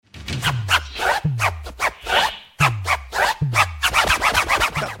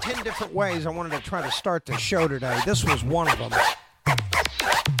different ways I wanted to try to start the show today. This was one of them.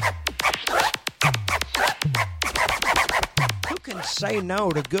 Who can say no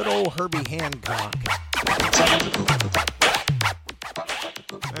to good old Herbie Hancock?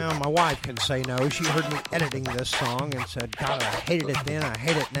 Well, my wife can say no. She heard me editing this song and said, God, I hated it then, I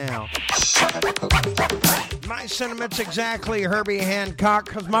hate it now. My sentiments exactly, Herbie Hancock,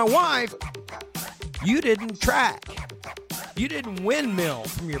 because my wife, you didn't track. You didn't windmill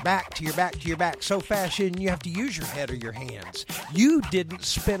from your back to your back to your back so fast you have to use your head or your hands. You didn't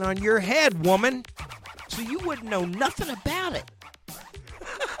spin on your head, woman, so you wouldn't know nothing about it.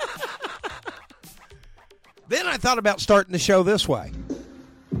 Then I thought about starting the show this way.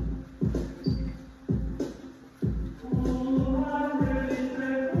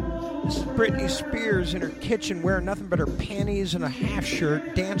 This is Britney Spears in her kitchen wearing nothing but her panties and a half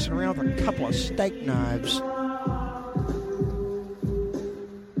shirt, dancing around with a couple of steak knives.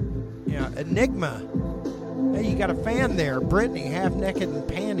 Yeah, Enigma. Hey, you got a fan there. Britney, half naked in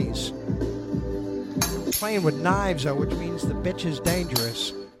panties. Playing with knives, though, which means the bitch is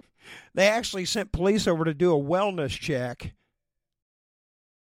dangerous. They actually sent police over to do a wellness check.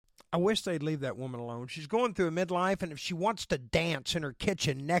 I wish they'd leave that woman alone. She's going through a midlife, and if she wants to dance in her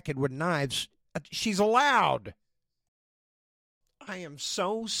kitchen naked with knives, she's allowed. I am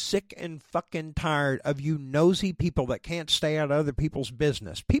so sick and fucking tired of you nosy people that can't stay out of other people's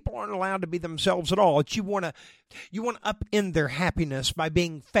business. People aren't allowed to be themselves at all. You want to upend their happiness by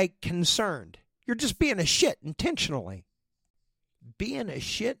being fake concerned. You're just being a shit intentionally. Being a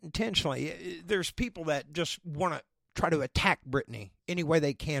shit intentionally. There's people that just want to try to attack Britney any way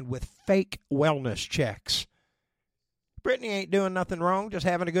they can with fake wellness checks. Britney ain't doing nothing wrong, just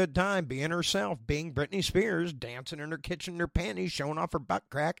having a good time, being herself, being Britney Spears, dancing in her kitchen in her panties, showing off her butt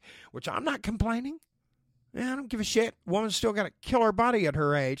crack, which I'm not complaining. Yeah, I don't give a shit. Woman's still got to kill her body at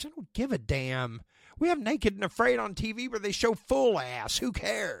her age. I don't give a damn. We have Naked and Afraid on TV where they show full ass. Who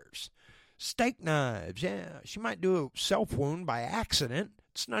cares? Steak knives, yeah. She might do a self-wound by accident.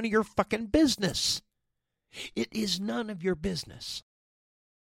 It's none of your fucking business. It is none of your business.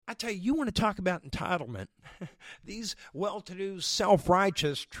 I tell you, you want to talk about entitlement. These well-to-do,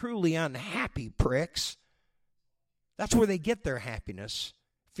 self-righteous, truly unhappy pricks. That's where they get their happiness.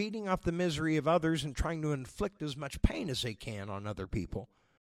 Feeding off the misery of others and trying to inflict as much pain as they can on other people.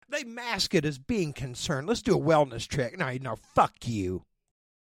 They mask it as being concerned. Let's do a wellness check. No, fuck you.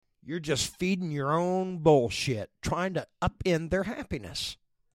 You're just feeding your own bullshit, trying to upend their happiness.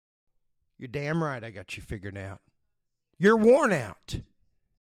 You're damn right I got you figured out. You're worn out.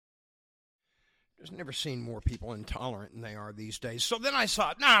 I've never seen more people intolerant than they are these days. So then I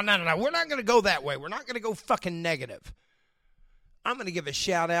thought, no. We're not going to go that way. We're not going to go fucking negative. I'm going to give a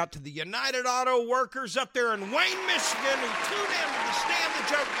shout out to the United Auto Workers up there in Wayne, Michigan, who tuned in to the Stan the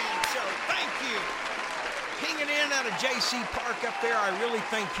Joke Man show. Thank you. Pinging in out of J.C. Park up there. I really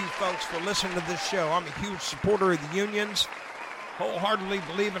thank you folks for listening to this show. I'm a huge supporter of the unions. Wholeheartedly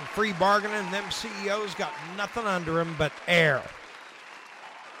believe in free bargaining. Them CEOs got nothing under them but air.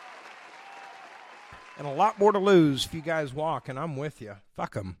 And a lot more to lose if you guys walk, and I'm with you.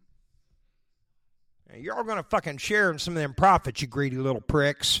 Fuck them. You're all going to fucking share in some of them profits, you greedy little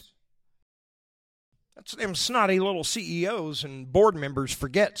pricks. That's them snotty little CEOs and board members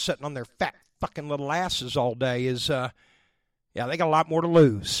forget sitting on their fat fucking little asses all day is, they got a lot more to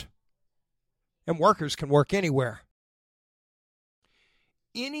lose. And workers can work anywhere.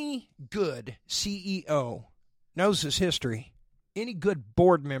 Any good CEO knows his history. Any good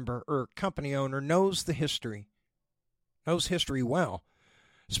board member or company owner knows the history. Knows history well.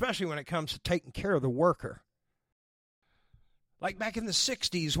 Especially when it comes to taking care of the worker. Like back in the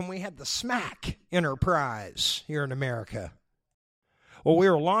 60s when we had the smack enterprise here in America. Well, we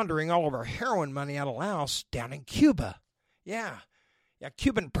were laundering all of our heroin money out of Laos down in Cuba. Yeah,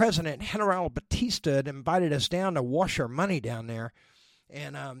 Cuban President General Batista had invited us down to wash our money down there.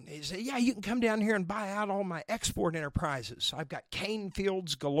 And he said, yeah, you can come down here and buy out all my export enterprises. I've got cane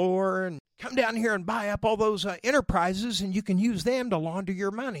fields galore, and come down here and buy up all those enterprises, and you can use them to launder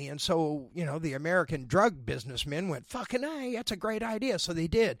your money. And so, the American drug businessmen went, fucking A, that's a great idea. So they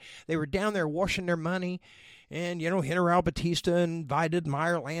did. They were down there washing their money. And, General Batista invited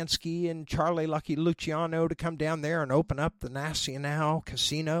Meyer Lansky and Charlie Lucky Luciano to come down there and open up the Nacional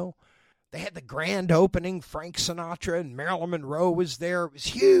Casino. They had the grand opening. Frank Sinatra and Marilyn Monroe was there. It was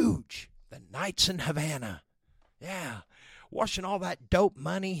huge. The nights in Havana. Yeah. Washing all that dope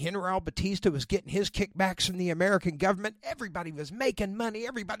money. General Batista was getting his kickbacks from the American government. Everybody was making money.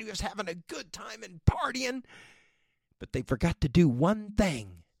 Everybody was having a good time and partying. But they forgot to do one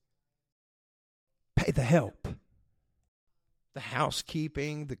thing. Pay the help. The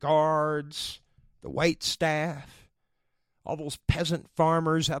housekeeping, the guards, the wait staff, all those peasant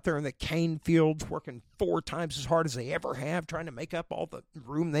farmers out there in the cane fields working 4 times as hard as they ever have, trying to make up all the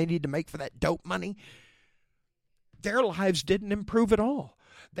room they need to make for that dope money. Their lives didn't improve at all.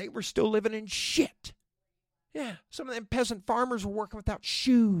 They were still living in shit. Yeah, some of them peasant farmers were working without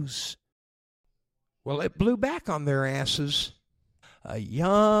shoes. Well, it blew back on their asses. A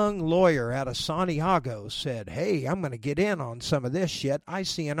young lawyer out of Santiago said, hey, I'm going to get in on some of this shit. I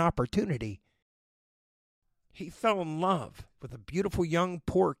see an opportunity. He fell in love with a beautiful young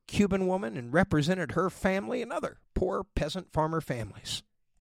poor Cuban woman and represented her family and other poor peasant farmer families.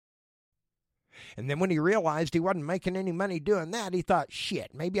 And then when he realized he wasn't making any money doing that, he thought,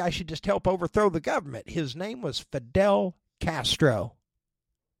 shit, maybe I should just help overthrow the government. His name was Fidel Castro.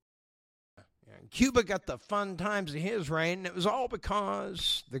 And Cuba got the fun times of his reign, and it was all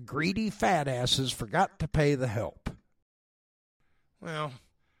because the greedy fat asses forgot to pay the help. Well,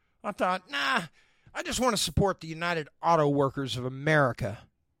 I thought, I just want to support the United Auto Workers of America.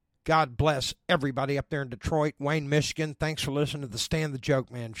 God bless everybody up there in Detroit, Wayne, Michigan. Thanks for listening to the Stan the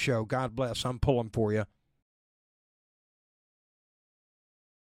Joke Man show. God bless. I'm pulling for you.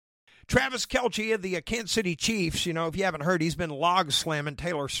 Travis Kelce of the Kansas City Chiefs, if you haven't heard, he's been log slamming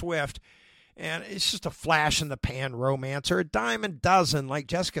Taylor Swift. And it's just a flash in the pan romance, or a dime a dozen like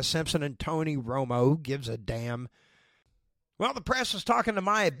Jessica Simpson and Tony Romo. Who gives a damn? Well, the press is talking to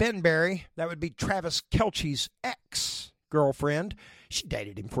Maya Benberry. That would be Travis Kelce's ex-girlfriend. She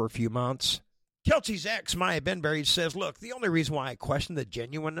dated him for a few months. Kelce's ex, Maya Benberry, says, look, the only reason why I question the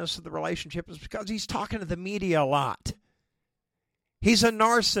genuineness of the relationship is because he's talking to the media a lot. He's a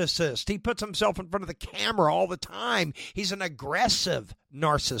narcissist. He puts himself in front of the camera all the time. He's an aggressive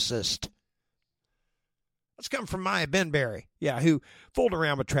narcissist. Let's come from Maya Benberry, who fooled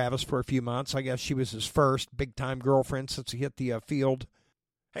around with Travis for a few months. I guess she was his first big-time girlfriend since he hit the field.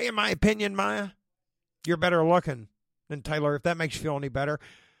 Hey, in my opinion, Maya, you're better looking than Taylor, if that makes you feel any better.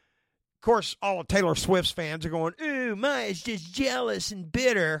 Of course, all of Taylor Swift's fans are going, ooh, Maya's just jealous and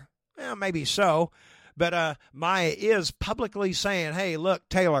bitter. Well, maybe so. But Maya is publicly saying, hey, look,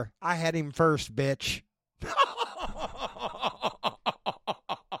 Taylor, I had him first, bitch.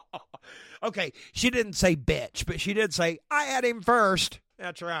 Okay, she didn't say bitch, but she did say, I had him first.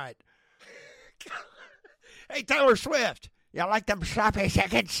 That's right. Hey, Taylor Swift, you like them sloppy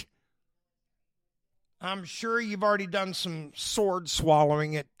seconds? I'm sure you've already done some sword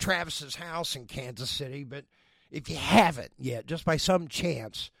swallowing at Travis's house in Kansas City, but if you haven't yet, just by some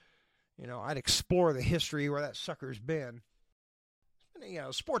chance, I'd explore the history where that sucker's been.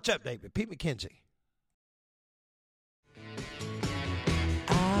 Sports update with Pete McKenzie.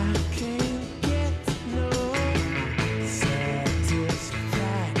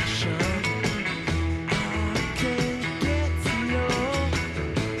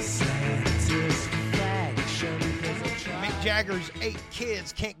 Mick Jagger's 8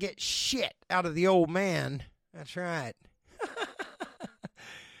 kids can't get shit out of the old man. That's right.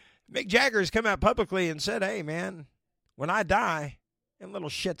 Mick Jagger's come out publicly and said, hey, man, when I die, them little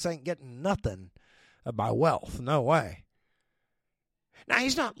shits ain't getting nothing of my wealth. No way. Now,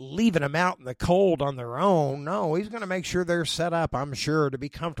 he's not leaving them out in the cold on their own. No, he's going to make sure they're set up, I'm sure, to be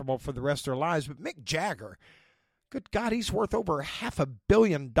comfortable for the rest of their lives. But Mick Jagger, good God, he's worth over $500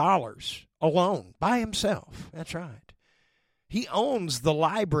 million alone by himself. That's right. He owns the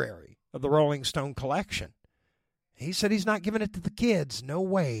library of the Rolling Stone collection. He said he's not giving it to the kids. No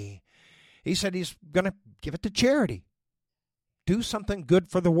way. He said he's going to give it to charity. Do something good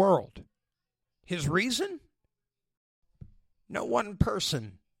for the world. His reason? No one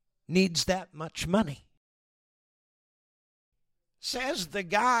person needs that much money. Says the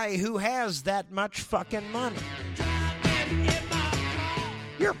guy who has that much fucking money.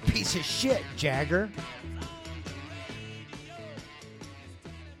 You're a piece of shit, Jagger.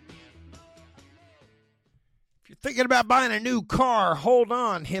 If you're thinking about buying a new car, hold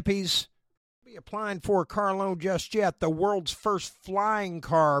on, hippies. Be applying for a car loan just yet. The world's first flying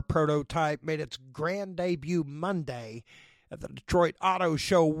car prototype made its grand debut Monday at the Detroit Auto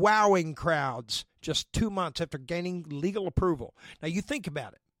Show, wowing crowds just 2 months after gaining legal approval. Now, you think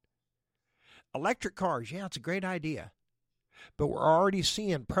about it. Electric cars, it's a great idea. But we're already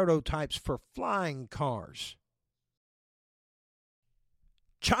seeing prototypes for flying cars.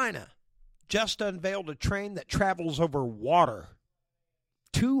 China just unveiled a train that travels over water.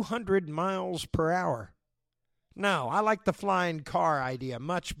 200 miles per hour. No, I like the flying car idea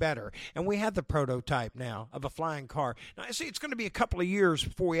much better. And we have the prototype now of a flying car. Now, I see it's going to be a couple of years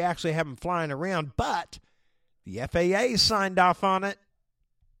before we actually have them flying around, but the FAA signed off on it.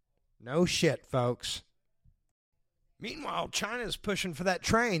 No shit, folks. Meanwhile, China's pushing for that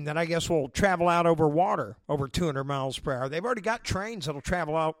train that I guess will travel out over water over 200 miles per hour. They've already got trains that'll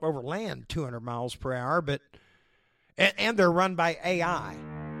travel out over land 200 miles per hour, but and they're run by AI.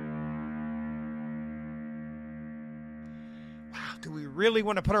 Wow, do we really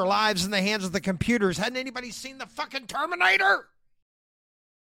want to put our lives in the hands of the computers? Hadn't anybody seen the fucking Terminator?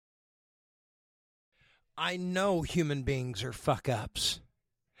 I know human beings are fuck-ups.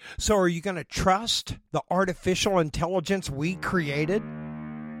 So are you going to trust the artificial intelligence we created?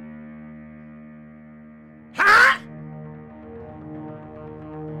 Huh?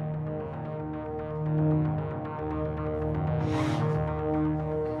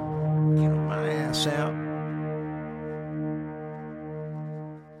 Get my ass out.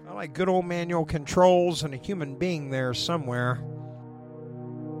 I like good old manual controls and a human being there somewhere.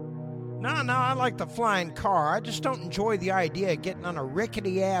 No, I like the flying car. I just don't enjoy the idea of getting on a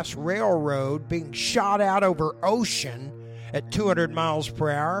rickety-ass railroad being shot out over ocean at 200 miles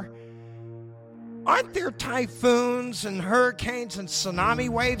per hour. Aren't there typhoons and hurricanes and tsunami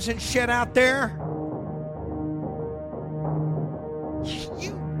waves and shit out there?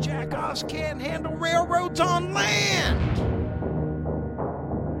 You jackass can't handle railroads on land!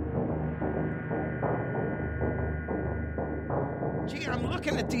 Gee, I'm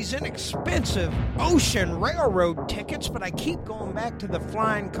looking at these inexpensive ocean railroad tickets, but I keep going back to the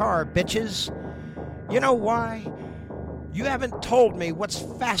flying car, bitches. You know why? You haven't told me what's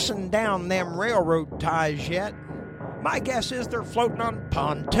fastened down them railroad ties yet. My guess is they're floating on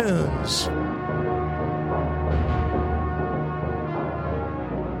pontoons.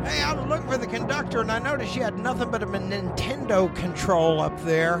 Hey, I was looking for the conductor, and I noticed you had nothing but a Nintendo control up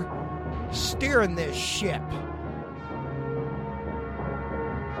there steering this ship.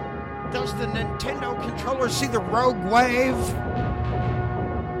 Does the Nintendo controller see the rogue wave?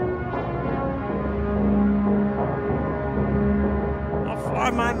 I'll fly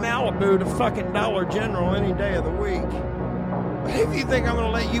my Malibu to fucking Dollar General any day of the week. But if you think I'm going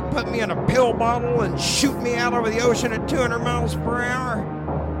to let you put me in a pill bottle and shoot me out over the ocean at 200 miles per hour,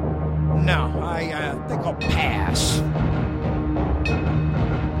 no, I think I'll pass.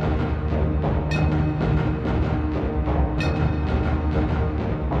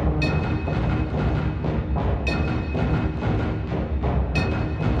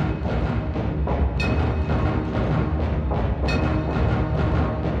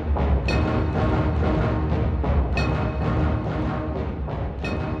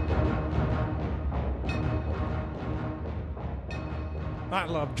 I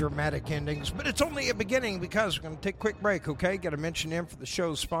love dramatic endings, but it's only a beginning because we're going to take a quick break, okay? Got to mention him for the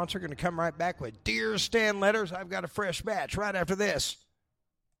show's sponsor. Going to come right back with Dear Stan letters. I've got a fresh batch right after this.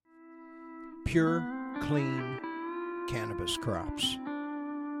 Pure, clean cannabis crops.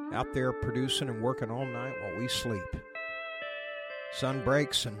 Out there producing and working all night while we sleep. Sun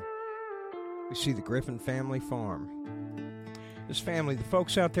breaks and we see the Griffin family farm. This family, the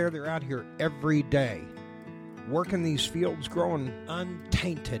folks out there, they're out here every day working these fields, growing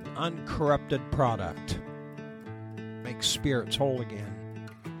untainted, uncorrupted product. Makes spirits whole again.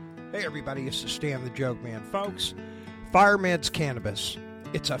 Hey everybody, it's the Stan the Joke Man. Folks, FireMeds Cannabis.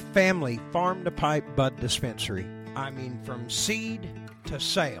 It's a family farm-to-pipe bud dispensary. I mean, from seed to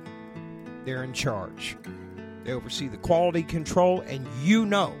sale. They're in charge. They oversee the quality control, and you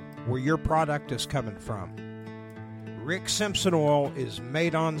know where your product is coming from. Rick Simpson oil is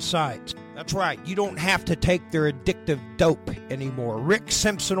made on site. That's right, you don't have to take their addictive dope anymore. Rick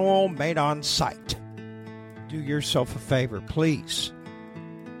Simpson oil made on site. Do yourself a favor, please.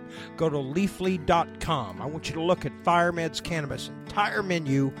 Go to leafly.com. I want you to look at FireMeds Cannabis' entire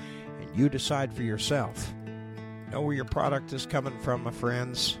menu, and you decide for yourself. Know where your product is coming from, my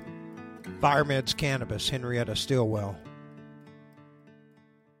friends. FireMeds Cannabis, Henrietta Stillwell.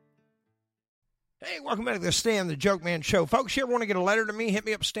 Hey, welcome back to the Stan the Joke Man Show. Folks, you ever want to get a letter to me, hit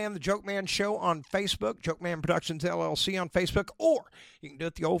me up, Stan the Joke Man Show on Facebook, Joke Man Productions LLC on Facebook, or you can do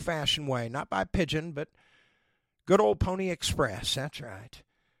it the old-fashioned way, not by pigeon, but good old Pony Express. That's right.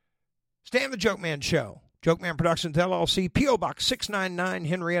 Stan the Joke Man Show, Joke Man Productions LLC, P.O. Box 699,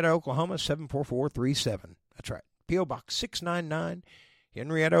 Henrietta, Oklahoma, 74437. That's right, P.O. Box 699,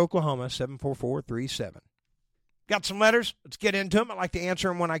 Henrietta, Oklahoma, 74437. Got some letters? Let's get into them. I like to answer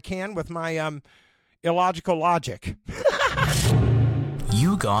them when I can with my illogical logic.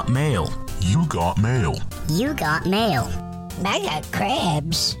 You got mail. You got mail. You got mail. I got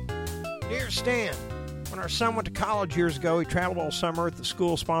crabs. Dear Stan, when our son went to college years ago, he traveled all summer with the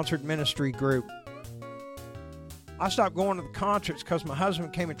school-sponsored ministry group. I stopped going to the concerts because my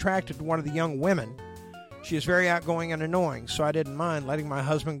husband became attracted to one of the young women. She is very outgoing and annoying, so I didn't mind letting my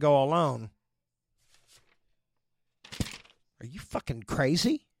husband go alone. Are you fucking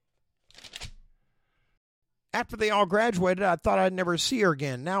crazy? After they all graduated, I thought I'd never see her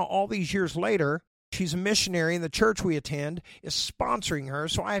again. Now, all these years later, she's a missionary, and the church we attend is sponsoring her,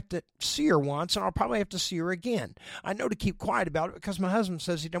 so I have to see her once, and I'll probably have to see her again. I know to keep quiet about it because my husband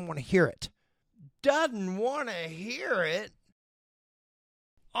says he doesn't want to hear it. Doesn't want to hear it?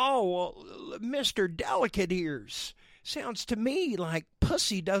 Oh, well, Mr. Delicate Ears. Sounds to me like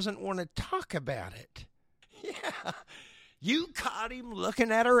pussy doesn't want to talk about it. Yeah, you caught him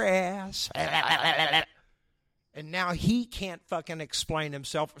looking at her ass. And now he can't fucking explain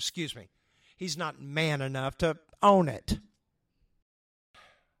himself. Excuse me. He's not man enough to own it.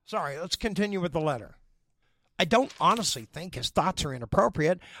 Sorry, let's continue with the letter. I don't honestly think his thoughts are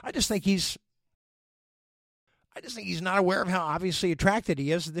inappropriate. I just think he's not aware of how obviously attracted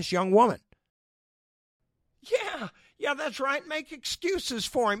he is to this young woman. Yeah, that's right. Make excuses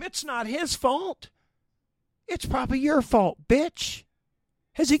for him. It's not his fault. It's probably your fault, bitch.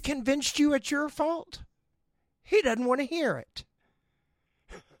 Has he convinced you it's your fault? He doesn't want to hear it.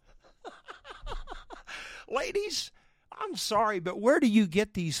 Ladies, I'm sorry, but where do you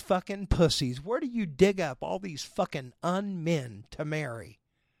get these fucking pussies? Where do you dig up all these fucking unmen to marry?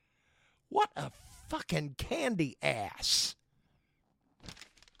 What a fucking candy ass.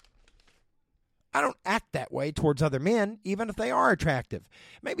 I don't act that way towards other men, even if they are attractive.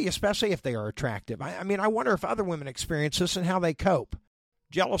 Maybe especially if they are attractive. I mean, I wonder if other women experience this and how they cope.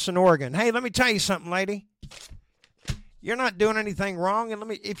 Jealous in Oregon. Hey, let me tell you something, lady. You're not doing anything wrong.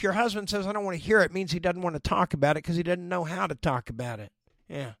 And if your husband says, I don't want to hear it, it means he doesn't want to talk about it because he doesn't know how to talk about it.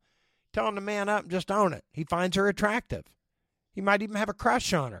 Yeah. Tell him to man up and just own it. He finds her attractive. He might even have a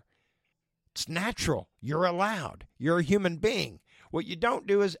crush on her. It's natural. You're allowed. You're a human being. What you don't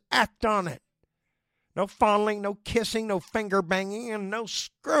do is act on it. No fondling, no kissing, no finger banging, and no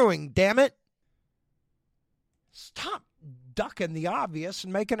screwing, damn it. Stop ducking the obvious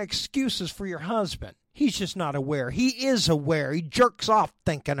and making excuses for your husband. He's just not aware. He is aware. He jerks off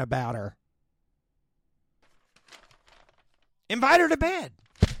thinking about her. Invite her to bed.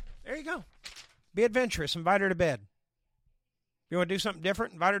 There you go. Be adventurous. Invite her to bed. If you want to do something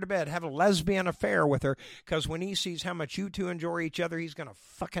different, invite her to bed. Have a lesbian affair with her, because when he sees how much you two enjoy each other, he's going to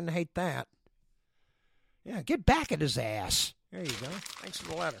fucking hate that. Yeah, get back at his ass. There you go. Thanks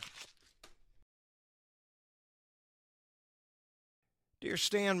for the letter. Dear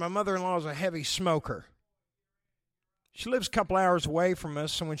Stan, my mother-in-law is a heavy smoker. She lives a couple hours away from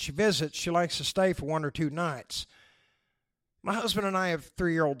us, and when she visits, she likes to stay for 1 or 2 nights. My husband and I have a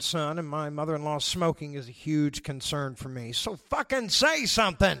 3-year-old son, and my mother-in-law's smoking is a huge concern for me. So fucking say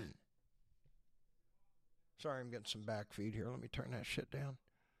something! Sorry, I'm getting some back feed here. Let me turn that shit down.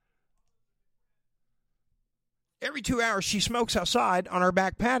 Every 2 hours, she smokes outside on our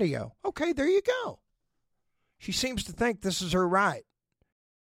back patio. Okay, there you go. She seems to think this is her right.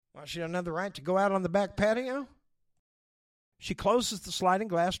 Well, she doesn't have the right to go out on the back patio? She closes the sliding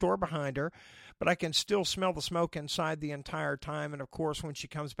glass door behind her, but I can still smell the smoke inside the entire time, and of course, when she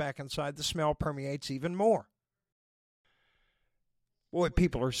comes back inside, the smell permeates even more. Boy,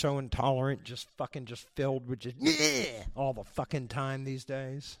 people are so intolerant, just filled with just all the fucking time these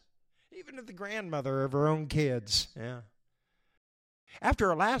days. Even to the grandmother of her own kids. Yeah. After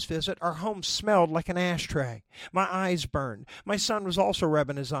our last visit, our home smelled like an ashtray. My eyes burned. My son was also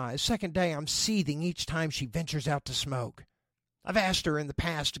rubbing his eyes. Second day, I'm seething each time she ventures out to smoke. I've asked her in the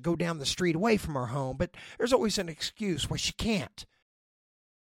past to go down the street away from our home, but there's always an excuse why she can't.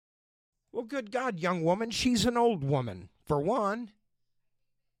 Well, good God, young woman, she's an old woman, for one.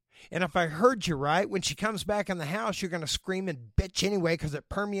 And if I heard you right, when she comes back in the house, you're going to scream and bitch anyway because it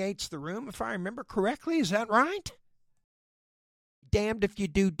permeates the room, if I remember correctly. Is that right? Damned if you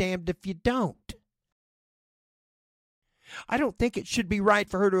do, damned if you don't. I don't think it should be right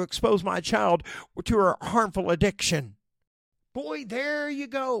for her to expose my child to her harmful addiction. Boy, there you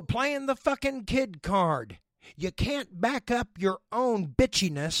go, playing the fucking kid card. You can't back up your own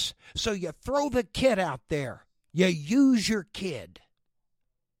bitchiness, so you throw the kid out there. You use your kid.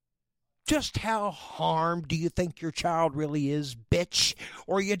 Just how harmed do you think your child really is, bitch?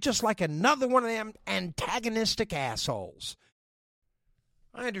 Or are you just like another one of them antagonistic assholes?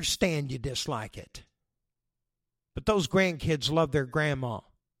 I understand you dislike it. But those grandkids love their grandma.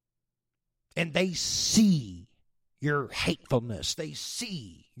 And they see your hatefulness. They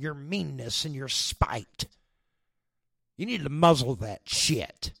see your meanness and your spite. You need to muzzle that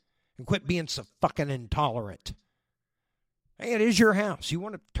shit and quit being so fucking intolerant. Hey, it is your house. You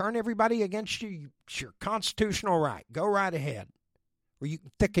want to turn everybody against you? It's your constitutional right. Go right ahead. Or you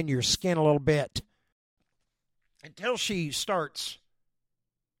can thicken your skin a little bit. Until she starts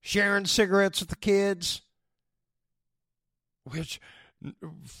sharing cigarettes with the kids, which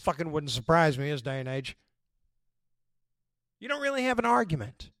fucking wouldn't surprise me this day and age. You don't really have an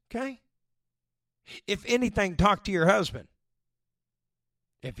argument, okay? If anything, talk to your husband.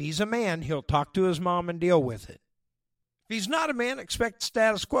 If he's a man, he'll talk to his mom and deal with it. If he's not a man, expect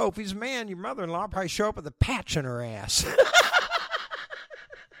status quo. If he's a man, your mother-in-law will probably show up with a patch in her ass.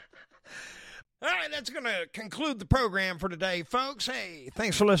 All right, that's going to conclude the program for today, folks. Hey,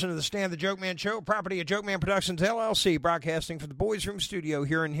 thanks for listening to the Stan the Joke Man Show, property of Joke Man Productions, LLC, broadcasting from the Boys Room Studio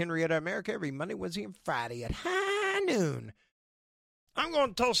here in Henrietta, America, every Monday, Wednesday, and Friday at high noon. I'm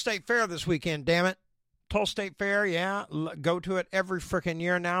going to Tulsa State Fair this weekend, damn it. Tulsa State Fair, yeah, go to it every freaking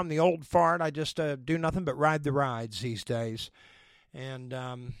year now. I'm the old fart. I just do nothing but ride the rides these days. And,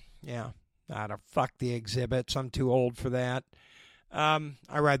 yeah, fuck the exhibits. I'm too old for that.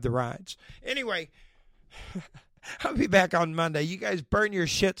 I ride the rides. Anyway, I'll be back on Monday. You guys burn your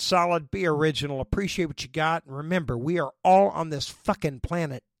shit solid, be original, appreciate what you got, and remember, we are all on this fucking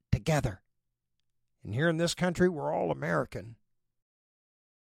planet together. And here in this country, we're all American.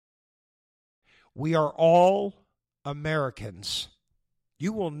 We are all Americans.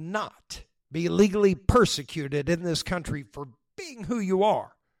 You will not be legally persecuted in this country for being who you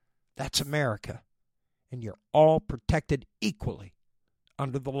are. That's America. And you're all protected equally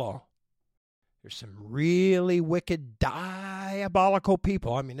under the law. There's some really wicked, diabolical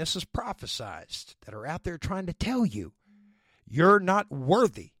people. I mean, this is prophesized that are out there trying to tell you you're not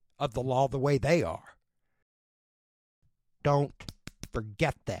worthy of the law the way they are. Don't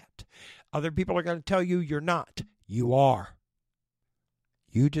forget that. Other people are going to tell you you're not. You are.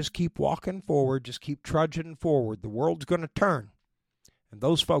 You just keep walking forward. Just keep trudging forward. The world's going to turn. And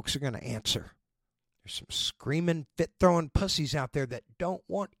those folks are going to answer. There's some screaming, fit-throwing pussies out there that don't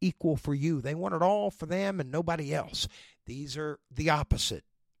want equal for you. They want it all for them and nobody else. These are the opposite.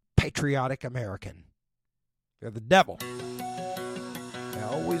 Patriotic American. They're the devil. They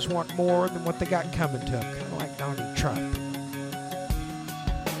always want more than what they got coming to them. Kind of like Donald Trump.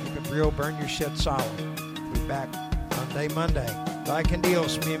 Keep it real. Burn your shit solid. We'll be back Monday. Like and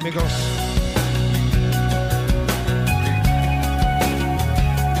Dios, mi amigos.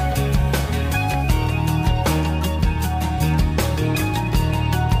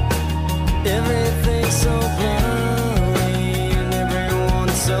 Everything's so blurry and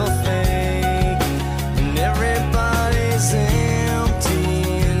everyone's so fake and everybody's empty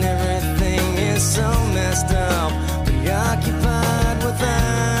and everything is so messed up, preoccupied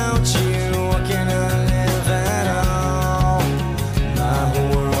without you. What can I live at all? My whole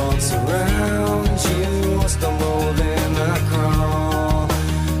world surrounds you. I stumble then I crawl.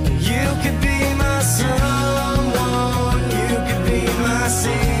 You could be my someone, you could be my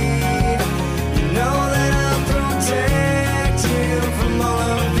seed.